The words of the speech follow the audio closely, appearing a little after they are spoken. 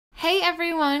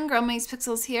everyone,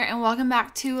 GirlMeetsPixels here, and welcome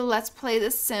back to Let's Play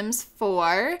The Sims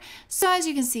 4. So as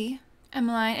you can see,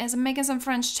 Emmeline is making some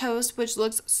French toast, which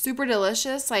looks super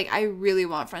delicious. Like, I really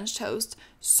want French toast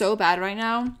so bad right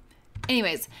now.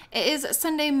 Anyways, it is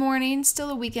Sunday morning, still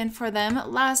a weekend for them.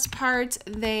 Last part,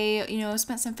 they,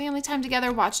 spent some family time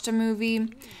together, watched a movie.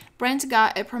 Brent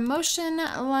got a promotion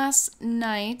last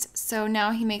night, so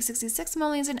now he makes 66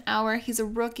 million an hour. He's a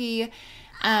rookie.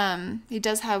 He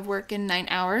does have work in 9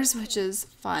 hours, which is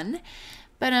fun.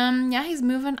 But, yeah, he's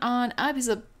moving on up. He's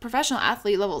a professional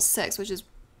athlete, level 6, which is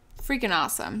freaking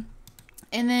awesome.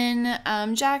 And then,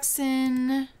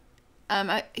 Jaxon,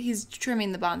 he's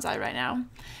trimming the bonsai right now.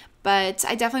 But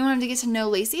I definitely want him to get to know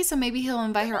Lacie, so maybe he'll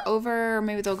invite her over, or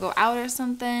maybe they'll go out or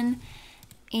something.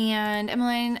 And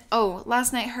Emmeline,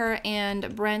 last night her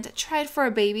and Brent tried for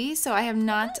a baby, so I have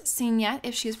not seen yet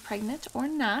if she's pregnant or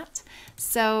not.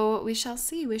 So we shall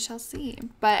see, we shall see.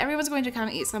 But everyone's going to come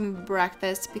eat some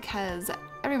breakfast because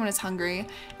everyone is hungry.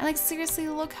 And like, seriously,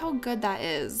 look how good that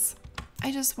is.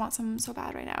 I just want some so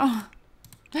bad right now.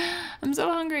 I'm so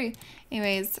hungry.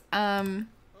 Anyways, I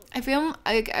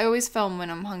always film when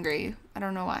I'm hungry. I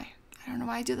don't know why. I don't know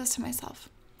why I do this to myself.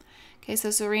 Okay,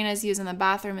 so Serena's using the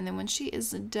bathroom, and then when she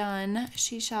is done,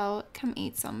 she shall come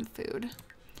eat some food.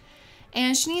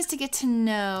 And she needs to get to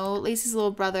know Lacey's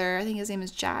little brother. I think his name is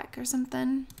Jack or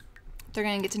something. They're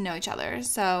going to get to know each other.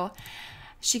 So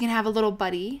she can have a little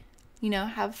buddy,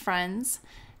 have friends.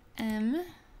 But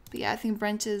yeah, I think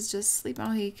Brent is just sleeping.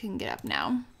 Oh, he can get up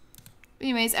now. But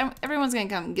anyways, everyone's going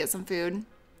to come get some food.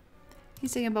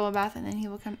 He's taking a bubble bath, and then he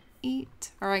will come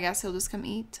eat. Or I guess he'll just come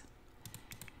eat.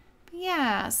 But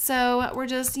yeah, so we're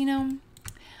just,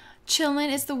 chilling.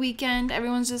 It's the weekend.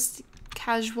 Everyone's just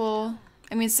casual.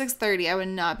 I mean, 6:30. I would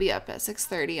not be up at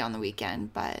 6:30 on the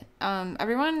weekend. But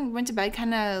everyone went to bed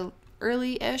kind of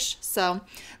early-ish. So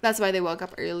that's why they woke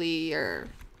up earlier.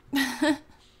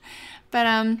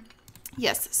 But,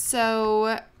 yes.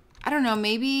 So I don't know.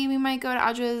 Maybe we might go to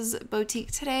Audra's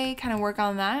boutique today. Kind of work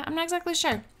on that. I'm not exactly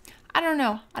sure. I don't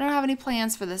know. I don't have any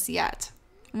plans for this yet.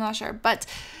 I'm not sure. But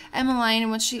Emmeline,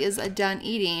 once she is done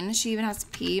eating, she even has to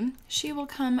pee. She will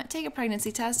come take a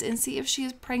pregnancy test and see if she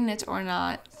is pregnant or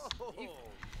not.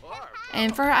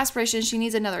 And for her aspiration, she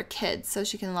needs another kid so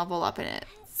she can level up in it.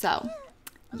 So,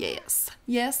 yes.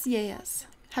 Yes, yes.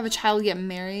 Have a child, get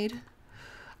married.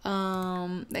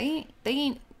 They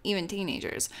ain't even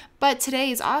teenagers. But today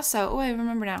is also, I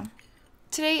remember now.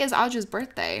 Today is Audra's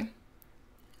birthday.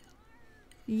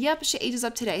 Yep, she ages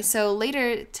up today. So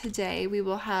later today we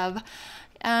will have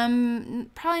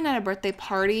probably not a birthday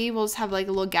party. We'll just have like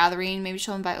a little gathering. Maybe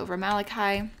she'll invite over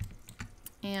Malachi.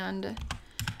 And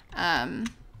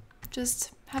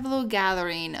just have a little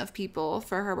gathering of people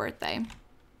for her birthday.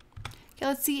 Okay,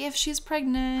 let's see if she's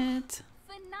pregnant.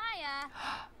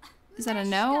 Is that a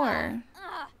no or?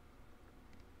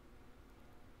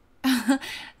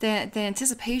 The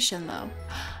anticipation though.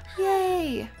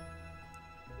 Yay!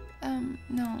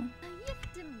 No.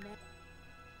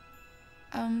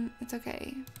 It's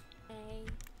okay.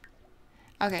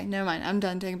 Okay, never mind. I'm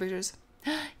done taking pictures.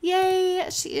 Yay!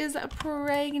 She is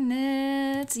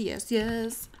pregnant. Yes,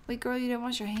 yes. Wait, girl, you didn't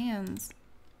wash your hands.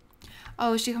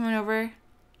 Oh, is she coming over?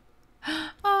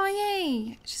 Oh,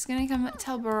 yay! She's gonna come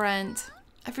tell Brent.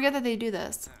 I forget that they do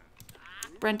this.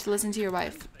 Brent, listen to your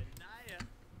wife.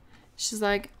 She's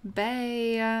like,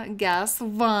 bae, guess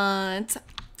what?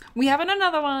 We have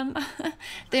another one.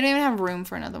 They don't even have room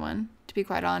for another one, to be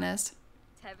quite honest.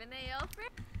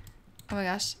 Oh my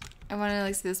gosh. I want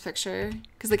to see this picture.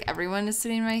 Because everyone is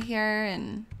sitting right here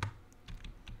and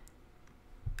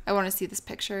I want to see this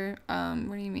picture. What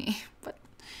do you mean? What?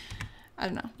 I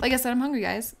don't know. Like I said, I'm hungry,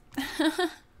 guys.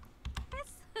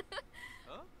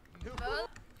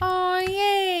 Oh,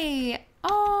 yay.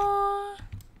 Oh.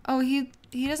 Oh, he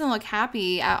doesn't look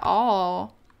happy at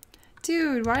all.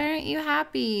 Dude, why aren't you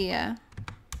happy?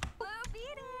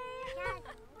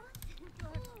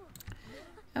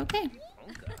 Okay.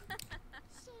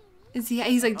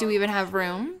 He's like, do we even have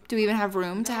room? Do we even have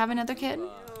room to have another kid?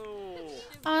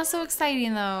 Oh, so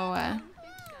exciting though.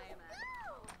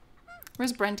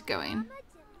 Where's Brent going?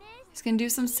 He's gonna do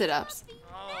some sit-ups.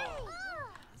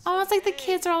 Oh, it's like the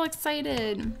kids are all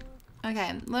excited.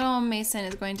 Okay, little Mason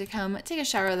is going to come take a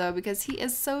shower though because he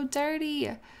is so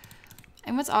dirty.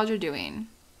 And what's Audra doing?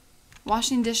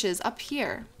 Washing dishes up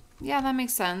here. Yeah, that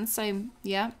makes sense.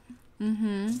 Yep.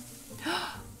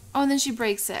 Oh, and then she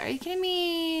breaks it. Are you kidding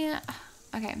me?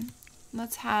 Okay,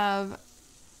 let's have,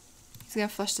 he's gonna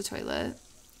flush the toilet.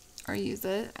 Or use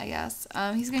it, I guess.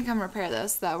 He's gonna come repair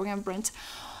this, though. We're gonna have Brent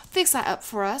fix that up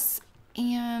for us.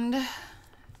 And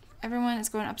everyone is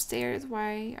going upstairs.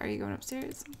 Why are you going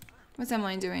upstairs? What's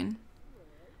Emily doing?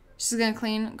 She's gonna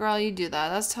clean. Girl, you do that.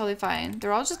 That's totally fine.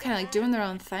 They're all just kind of like doing their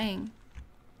own thing.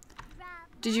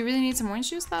 Did you really need some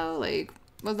orange juice though? Like,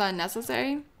 was that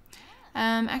necessary?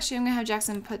 Actually, I'm gonna have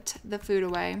Jaxon put the food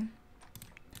away.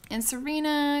 And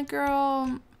Serena,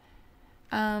 girl,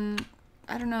 I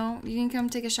don't know. You can come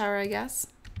take a shower, I guess.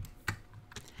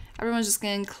 Everyone's just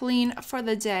gonna clean for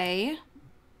the day.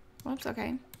 Whoops,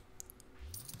 okay.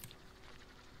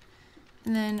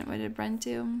 And then what did Brent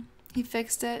do? He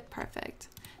fixed it. Perfect.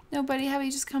 No, buddy, how about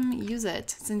you just come use it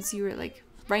since you were like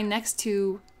right next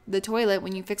to the toilet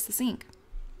when you fixed the sink.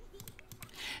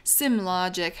 Sim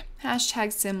logic.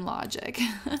 Hashtag sim logic.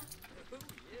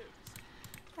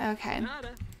 Okay.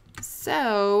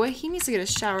 So he needs to get a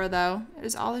shower though.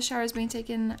 Is all the showers being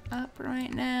taken up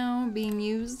right now? Being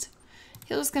used?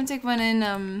 He'll just come take one in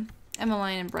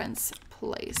Emmeline and Brent's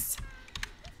place.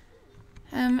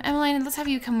 Emmeline, let's have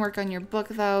you come work on your book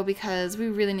though, because we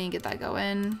really need to get that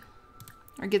going.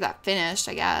 Or get that finished,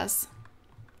 I guess.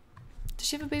 Does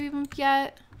she have a baby bump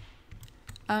yet?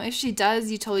 If she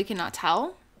does, you totally cannot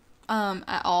tell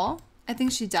at all. I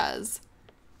think she does.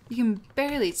 You can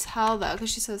barely tell though, because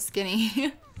she's so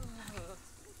skinny.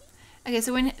 Okay,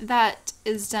 so when that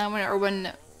is done, or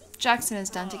when Jaxon is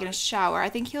done taking a shower, I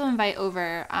think he'll invite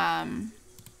over,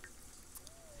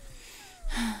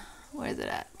 where is it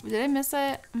at? Did I miss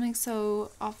it? I'm like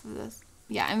so off of this.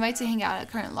 Yeah, invite to hang out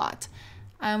at current lot.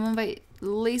 We'll invite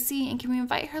Lacie, and can we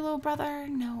invite her little brother?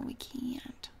 No, we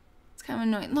can't. It's kind of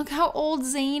annoying. Look how old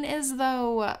Zane is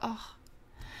though. Oh,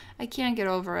 I can't get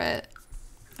over it.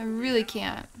 I really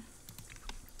can't.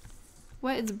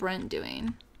 What is Brent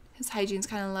doing? His hygiene's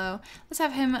kind of low. Let's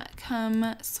have him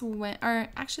come swim, or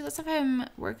actually let's have him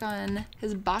work on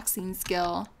his boxing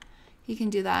skill. He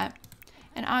can do that.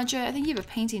 And Audra, I think you have a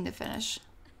painting to finish.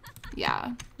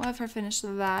 Yeah, we'll have her finish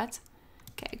that.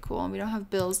 Okay, cool. We don't have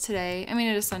bills today. I mean,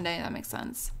 it is Sunday. That makes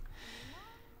sense.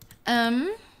 But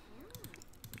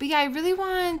yeah, I really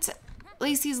want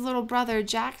Lacey's little brother,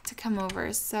 Jack, to come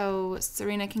over so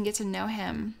Serena can get to know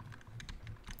him.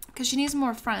 Because she needs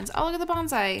more friends. Oh, look at the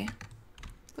bonsai.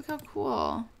 Look how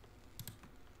cool.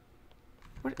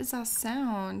 What is that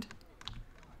sound?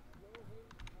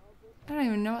 I don't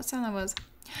even know what sound that was.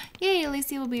 Yay,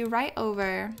 Lacie will be right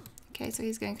over. Okay, so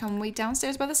he's going to come wait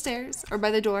downstairs by the stairs. Or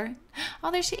by the door. Oh,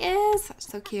 there she is.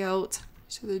 That's so cute.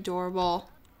 She's adorable.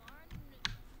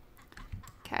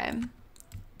 Okay.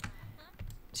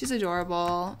 She's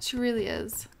adorable. She really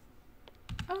is.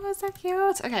 Oh, that's so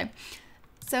cute. Okay.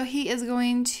 So he is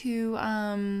going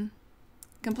to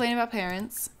complain about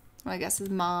parents. Well, I guess his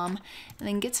mom. And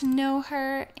then get to know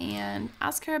her and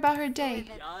ask her about her day.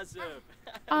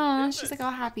 Oh, she's like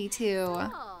all happy too.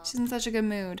 She's in such a good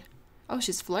mood. Oh,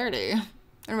 she's flirty.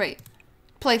 Or wait,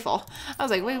 playful. I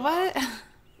was like, wait, what?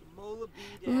 Ooh,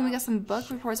 we got some book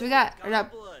reports. We got, or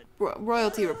not,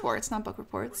 royalty reports, not book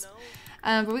reports.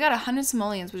 But we got 100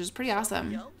 simoleons, which is pretty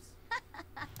awesome.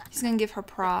 He's gonna give her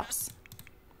props.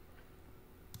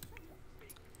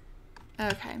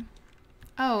 Okay.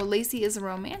 Oh, Lacie is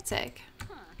romantic.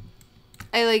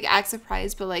 I like act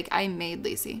surprised, but like I made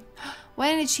Lacie. What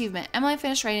an achievement. Emily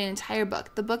finished writing an entire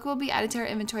book. The book will be added to her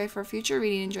inventory for future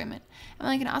reading enjoyment.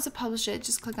 Emily can also publish it.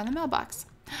 Just click on the mailbox.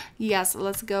 Yes,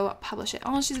 let's go publish it.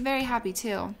 Oh, she's very happy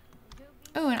too.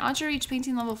 Oh, and Audra reached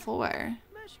painting level 4.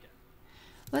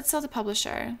 Let's tell the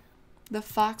publisher. The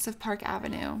Fox of Park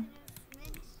Avenue.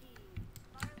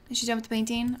 Is she done with the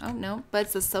painting? Oh, no. But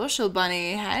it's the social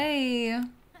bunny. Hey.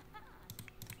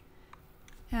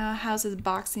 How's his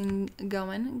boxing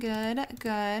going? Good,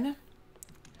 good.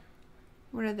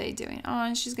 What are they doing? Oh,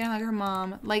 and she's gonna hug her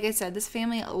mom. Like I said, this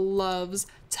family loves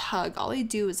to hug. All they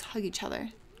do is hug each other.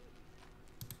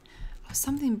 Oh,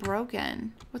 something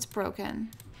broken. What's broken?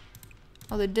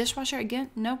 Oh, the dishwasher again?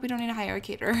 Nope, we don't need a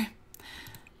hierarchator.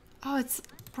 Oh, it's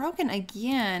broken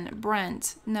again.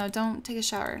 Brent, no, don't take a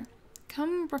shower.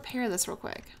 Come repair this real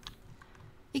quick.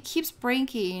 It keeps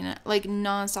breaking, like,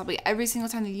 non-stop. Like, every single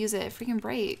time they use it, it freaking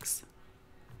breaks.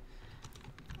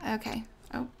 Okay.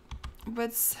 Oh,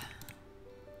 let's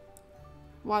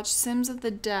watch Sims of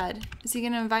the Dead. Is he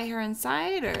going to invite her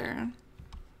inside, or?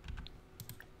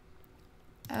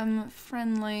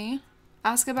 Friendly.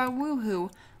 Ask about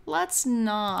woohoo. Let's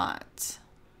not.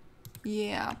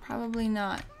 Yeah, probably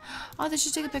not. Oh, they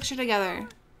should take a picture together.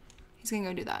 He's going to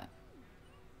go do that.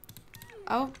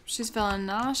 Oh, she's feeling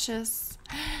nauseous.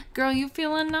 Girl, you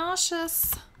feeling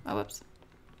nauseous? Oh, whoops.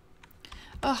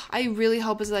 Oh, I really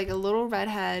hope it's like a little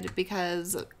redhead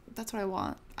because that's what I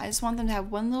want. I just want them to have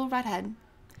one little redhead.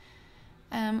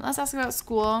 Let's ask about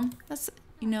school. Let's,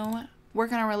 you know,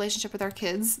 work on our relationship with our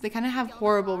kids. They kind of have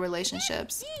horrible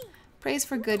relationships. Praise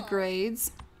for good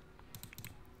grades.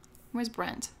 Where's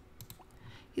Brent?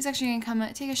 He's actually gonna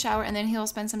come take a shower and then he'll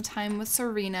spend some time with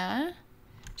Serena.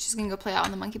 She's gonna go play out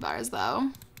on the monkey bars though.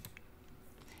 And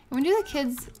when do the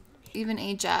kids even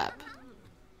age up?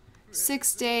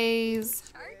 6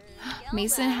 days.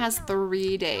 Mason has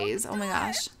 3 days. Oh my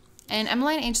gosh. And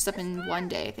Emmeline ages up in 1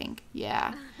 day, I think.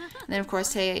 Yeah. And then of course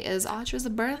today is Audra's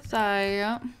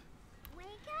birthday.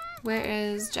 Where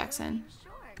is Jaxon?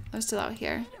 They're still out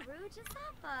here.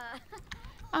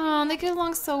 Oh, they get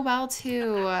along so well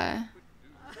too.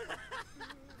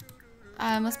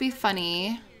 Let's be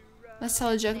funny. Let's tell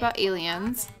a joke about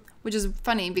aliens, which is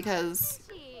funny because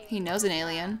he knows an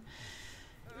alien.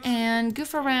 And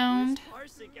goof around.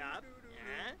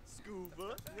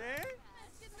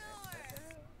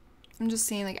 I'm just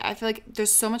seeing, like, I feel like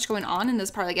there's so much going on in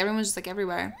this part. Like, everyone's just, like,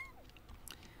 everywhere.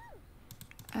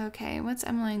 Okay, what's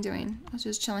Emmeline doing? I was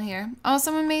just chilling here. Oh,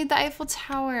 someone made the Eiffel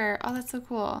Tower. Oh, that's so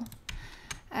cool.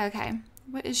 Okay,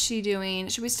 what is she doing?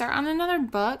 Should we start on another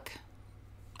book?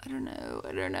 I don't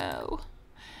know.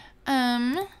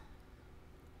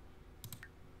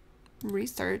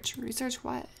 Research. Research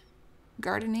what?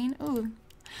 Gardening? Oh,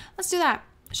 let's do that.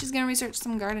 She's gonna research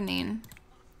some gardening.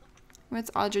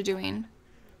 What's Audra doing?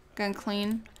 Gonna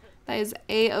clean? That is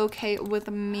a-okay with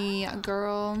me,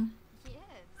 girl.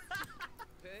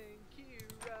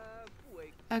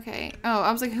 Okay. Oh,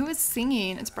 I was like, who is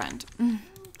singing? It's Brent.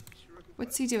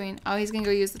 What's he doing? Oh, he's gonna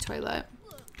go use the toilet.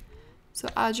 So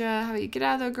Audra, how about you get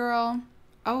out of there, girl?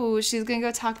 Oh, she's gonna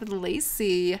go talk with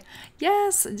Lacie.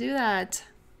 Yes, do that.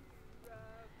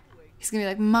 He's gonna be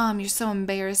like, Mom, you're so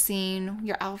embarrassing.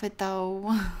 Your outfit,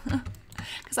 though.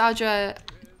 Because Audra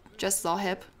dresses all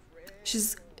hip.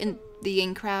 She's in the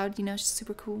yang crowd, you know, she's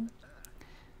super cool.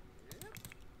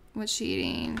 What's she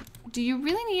eating? Do you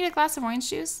really need a glass of orange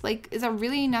juice? Like, is that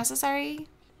really necessary?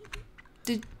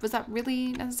 Was that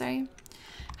really necessary?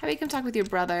 How about you come talk with your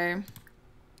brother?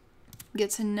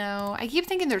 Get to know. I keep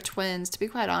thinking they're twins, to be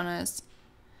quite honest.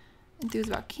 Enthused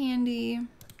about candy.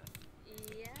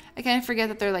 I kind of forget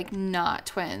that they're, like, not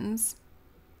twins.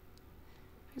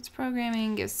 It's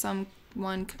programming, gives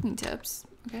someone cooking tips.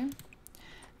 Okay.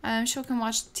 She'll come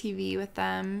watch TV with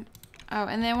them. Oh,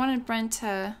 and then I wanted Brent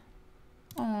to...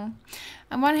 Oh.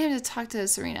 I wanted him to talk to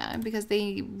Serena because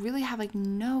they really have, like,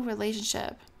 no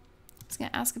relationship. I was going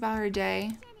to ask about her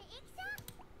day.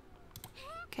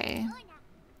 Okay.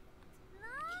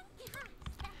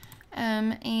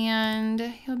 And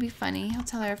he'll be funny. He'll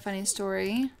tell her a funny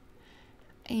story.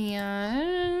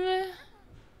 And...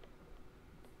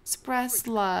 express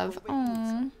love.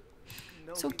 Oh,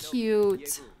 so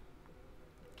cute.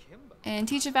 And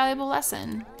teach a valuable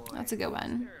lesson. That's a good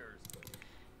one.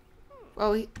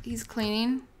 Oh, he's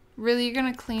cleaning. Really, you're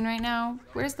gonna clean right now?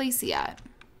 Where's Lacie at?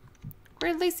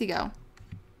 Where'd Lacie go?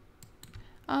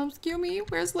 Excuse me,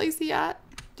 where's Lacie at?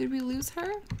 Did we lose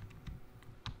her?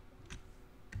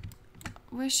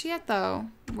 Where's she at though?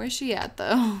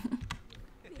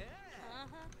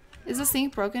 Is the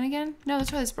sink broken again? No, the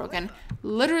toilet's broken.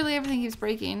 Literally everything keeps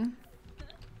breaking.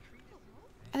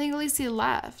 I think Lacie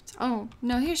left. Oh,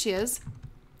 no, here she is.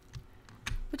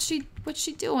 What's she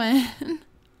doing?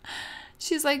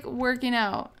 She's like working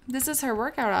out. This is her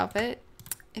workout outfit,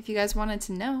 if you guys wanted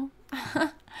to know.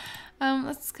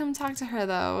 Let's come talk to her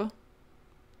though.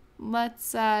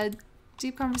 Let's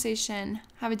deep conversation.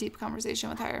 Have a deep conversation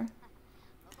with her.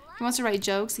 He wants to write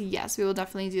jokes. Yes, we will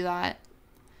definitely do that.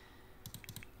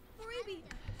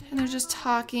 And they're just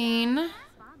talking.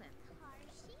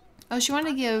 Oh, she wanted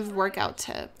to give workout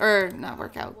tip, or not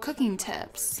workout, cooking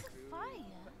tips.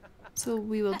 So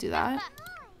we will do that.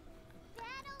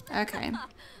 Okay.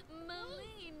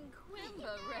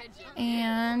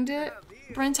 And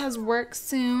Brent has work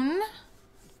soon.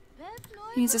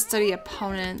 He needs to study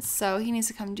opponents, so he needs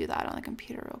to come do that on the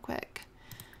computer real quick.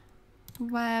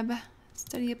 Web,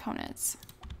 study opponents.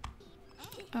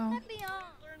 Oh.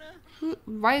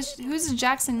 Who's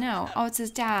Jaxon now? Oh, it's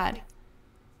his dad.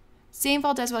 Same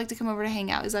Valdez would like to come over to hang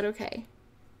out. Is that okay?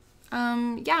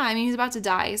 Yeah, I mean, he's about to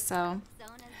die, so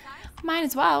might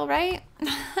as well, right?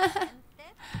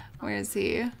 Where is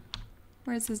he?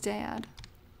 Where's his dad?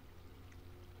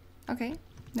 Okay,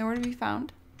 nowhere to be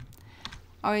found.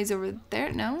 Oh, he's over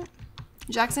there? No.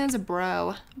 Jaxon's a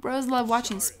bro. Bros love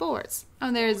watching sports.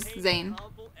 Oh, there's Zane.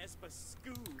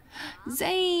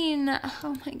 Zane!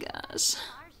 Oh my gosh.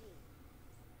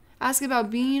 Ask about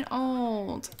being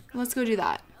old. Let's go do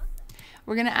that.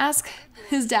 We're gonna ask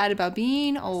his dad about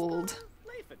being old.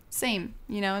 Same,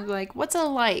 you know, like, what's it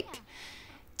like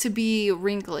to be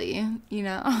wrinkly, you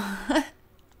know?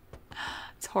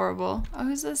 It's horrible. Oh,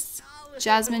 who's this?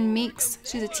 Jasmine Meeks.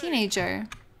 She's a teenager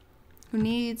who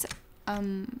needs a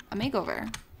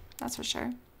makeover. That's for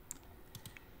sure.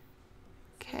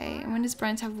 Okay, when does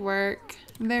Brent have work?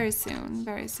 Very soon,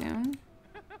 very soon.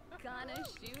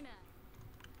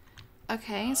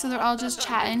 Okay, so they're all just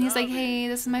chatting. He's like, hey,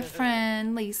 this is my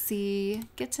friend, Lacie.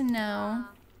 Get to know.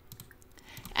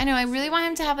 I know, I really want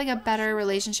him to have like a better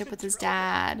relationship with his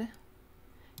dad.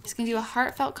 He's gonna do a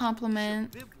heartfelt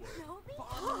compliment.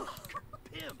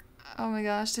 Oh my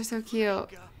gosh, they're so cute.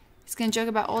 He's gonna joke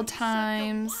about old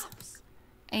times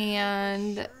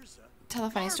and tell a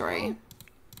funny story.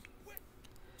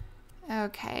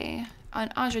 Okay.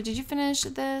 Audra, did you finish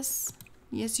this?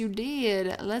 Yes, you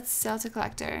did. Let's sell to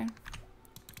collector.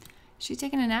 Is she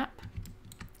taking a nap?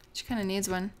 She kind of needs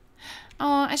one.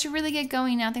 Oh, I should really get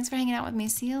going now. Thanks for hanging out with me.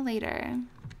 See you later.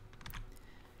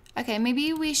 Okay,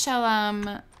 maybe we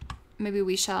shall, maybe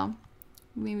we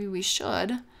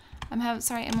should.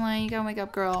 Sorry, Emily, you gotta wake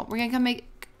up, girl. We're gonna come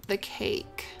make the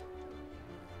cake.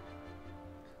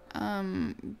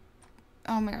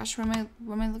 Oh my gosh, what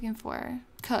am I looking for?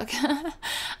 Cook. I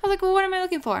was like, well, what am I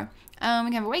looking for? We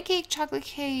can have a white cake, chocolate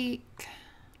cake,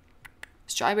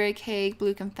 strawberry cake,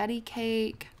 blue confetti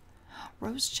cake,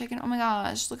 roast chicken. Oh my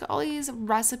gosh, look at all these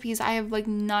recipes I have like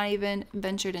not even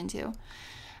ventured into.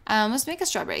 Let's make a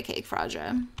strawberry cake for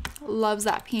Audra. Loves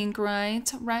that pink,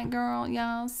 right? Right, girl?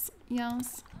 Yes.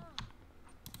 Yes.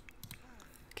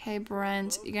 Okay,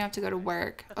 Brent, you're gonna have to go to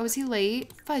work. Oh, is he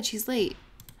late? Fudge, he's late.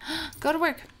 Go to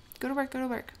work. Go to work. Go to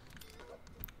work.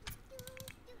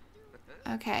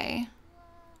 Okay.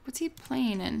 What's he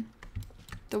playing in?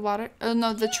 The water? Oh,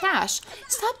 no, the trash.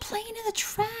 Stop playing in the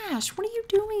trash. What are you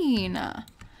doing?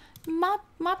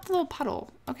 Mop the little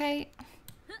puddle, okay?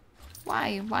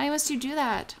 Why? Why must you do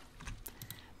that?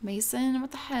 Mason,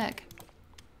 what the heck?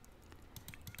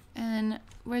 And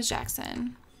where's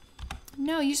Jaxon?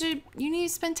 No, you need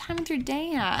to spend time with your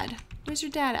dad. Where's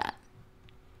your dad at?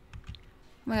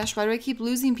 Oh my gosh, why do I keep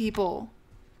losing people?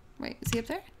 Wait, is he up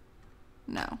there?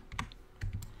 No.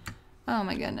 Oh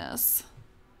my goodness.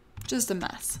 Just a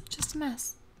mess. Just a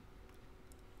mess.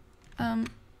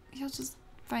 He'll just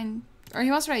find, or he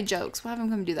wants to write jokes. We'll have him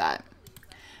come do that.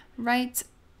 Write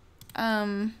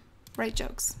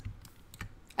jokes.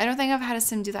 I don't think I've had a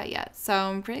sim do that yet, so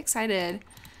I'm pretty excited.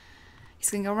 He's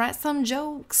gonna go write some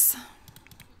jokes.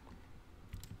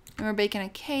 And we're baking a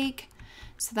cake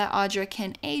so that Audra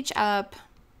can age up.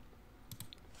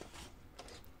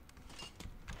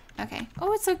 Okay.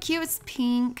 Oh, it's so cute. It's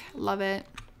pink. Love it.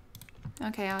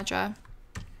 Okay, Audra.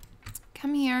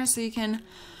 Come here so you can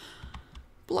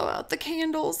blow out the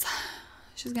candles.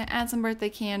 She's gonna add some birthday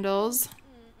candles.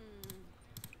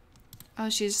 Oh,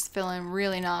 she's just feeling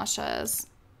really nauseous.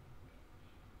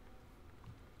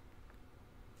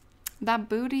 That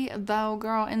booty, though,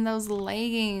 girl, in those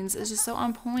leggings is just so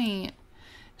on point.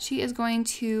 She is going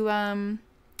to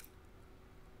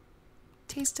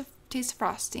taste of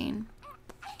frosting.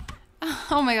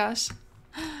 Oh my gosh.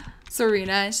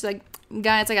 Serena, she's like,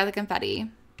 guys, I got the confetti.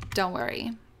 Don't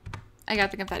worry. I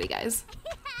got the confetti, guys.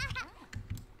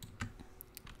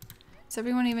 Is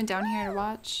everyone even down here to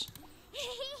watch?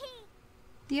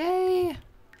 Yay.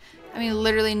 I mean,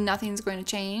 literally nothing's going to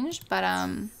change, but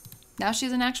now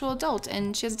she's an actual adult,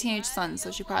 and she has a teenage son,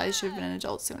 so she probably should have been an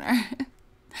adult sooner.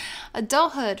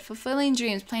 Adulthood, fulfilling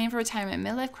dreams, planning for retirement,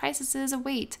 midlife crises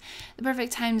await. The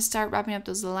perfect time to start wrapping up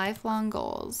those lifelong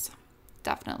goals.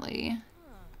 Definitely.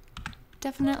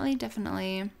 Definitely,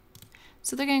 definitely.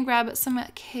 So they're going to grab some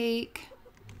cake.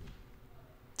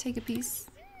 Take a piece.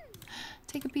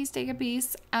 Take a piece, take a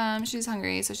piece. She's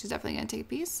hungry, so she's definitely going to take a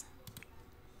piece.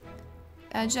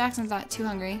 Jackson's not too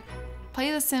hungry. Play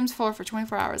The Sims 4 for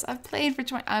 24 hours. I've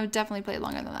definitely played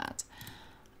longer than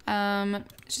that.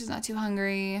 She's not too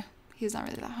hungry. He's not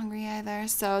really that hungry either.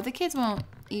 So the kids won't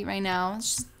eat right now.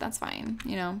 That's fine,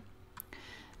 you know.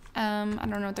 I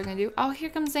don't know what they're gonna do. Oh, here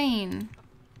comes Zane.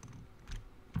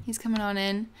 He's coming on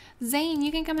in. Zane,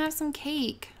 you can come have some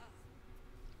cake.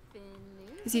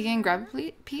 Is he gonna grab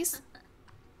a piece?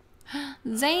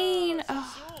 Zane!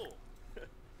 Oh.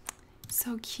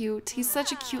 So cute. He's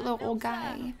such a cute little old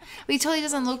guy. But he totally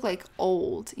doesn't look like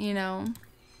old, you know?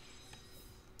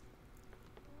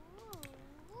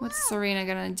 What's Serena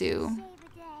gonna do?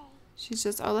 She's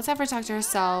just, oh, let's have her talk to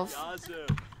herself.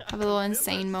 Have a little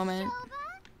insane moment.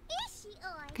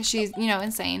 Because she's, you know,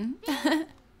 insane.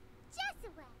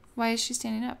 Why is she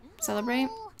standing up? Celebrate?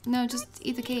 No, just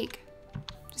eat the cake.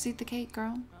 Just eat the cake,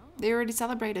 girl. They already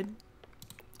celebrated.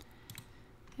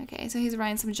 Okay, so he's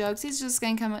writing some jokes. He's just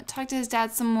gonna come talk to his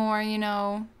dad some more, you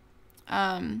know.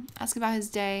 Ask about his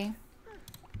day.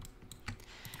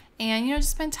 And, you know,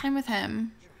 just spend time with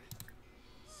him.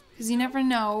 Because you never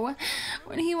know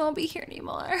when he won't be here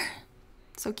anymore.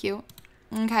 So cute.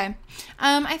 Okay.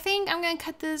 I think I'm gonna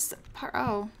cut this part.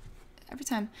 Oh. every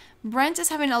time. Brent is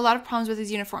having a lot of problems with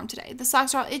his uniform today. The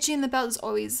socks are all itchy and the belt is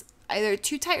always either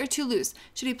too tight or too loose.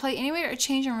 Should he play anyway or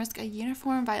change and risk a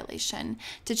uniform violation?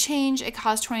 To change, it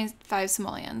costs 25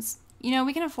 simoleons. You know,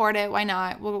 we can afford it. Why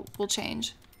not? We'll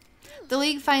change. The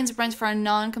league fines Brent for a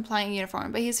non-compliant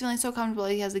uniform, but he's feeling so comfortable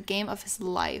he has the game of his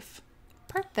life.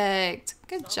 Perfect.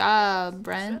 Good job,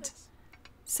 Brent.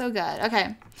 So good.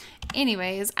 Okay.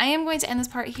 Anyways, I am going to end this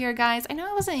part here, guys. I know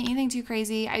it wasn't anything too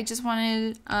crazy. I just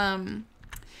wanted to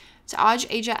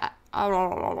age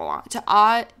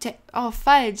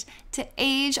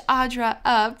Audra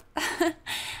up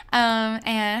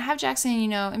and have Jaxon, you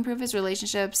know, improve his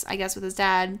relationships, I guess, with his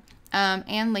dad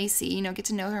and Lacie, you know, get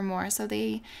to know her more, so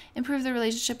they improve their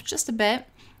relationship just a bit.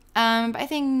 But I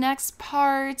think next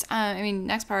part,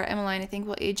 Emmeline, I think,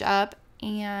 will age up,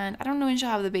 and I don't know when she'll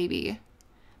have the baby.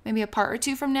 Maybe a part or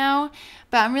two from now,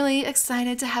 but I'm really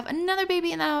excited to have another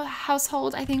baby in the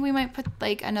household. I think we might put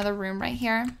like another room right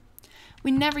here. We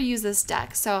never use this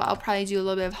deck, so I'll probably do a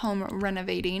little bit of home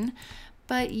renovating.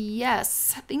 But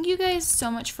yes, thank you guys so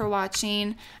much for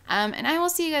watching, and I will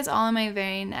see you guys all in my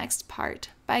very next part.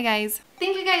 Bye, guys.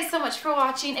 Thank you guys so much for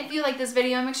watching. If you like this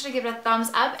video, make sure to give it a thumbs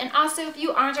up. And also, if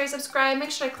you aren't already subscribed, make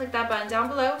sure to click that button down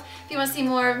below. If you want to see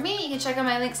more of me, you can check out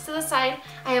my links to the side.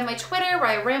 I have my Twitter where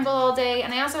I ramble all day,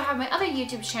 and I also have my other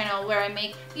YouTube channel where I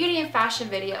make beauty and fashion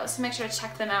videos, so make sure to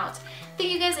check them out.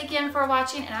 Thank you guys again for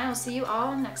watching, and I will see you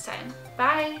all next time.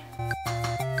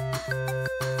 Bye!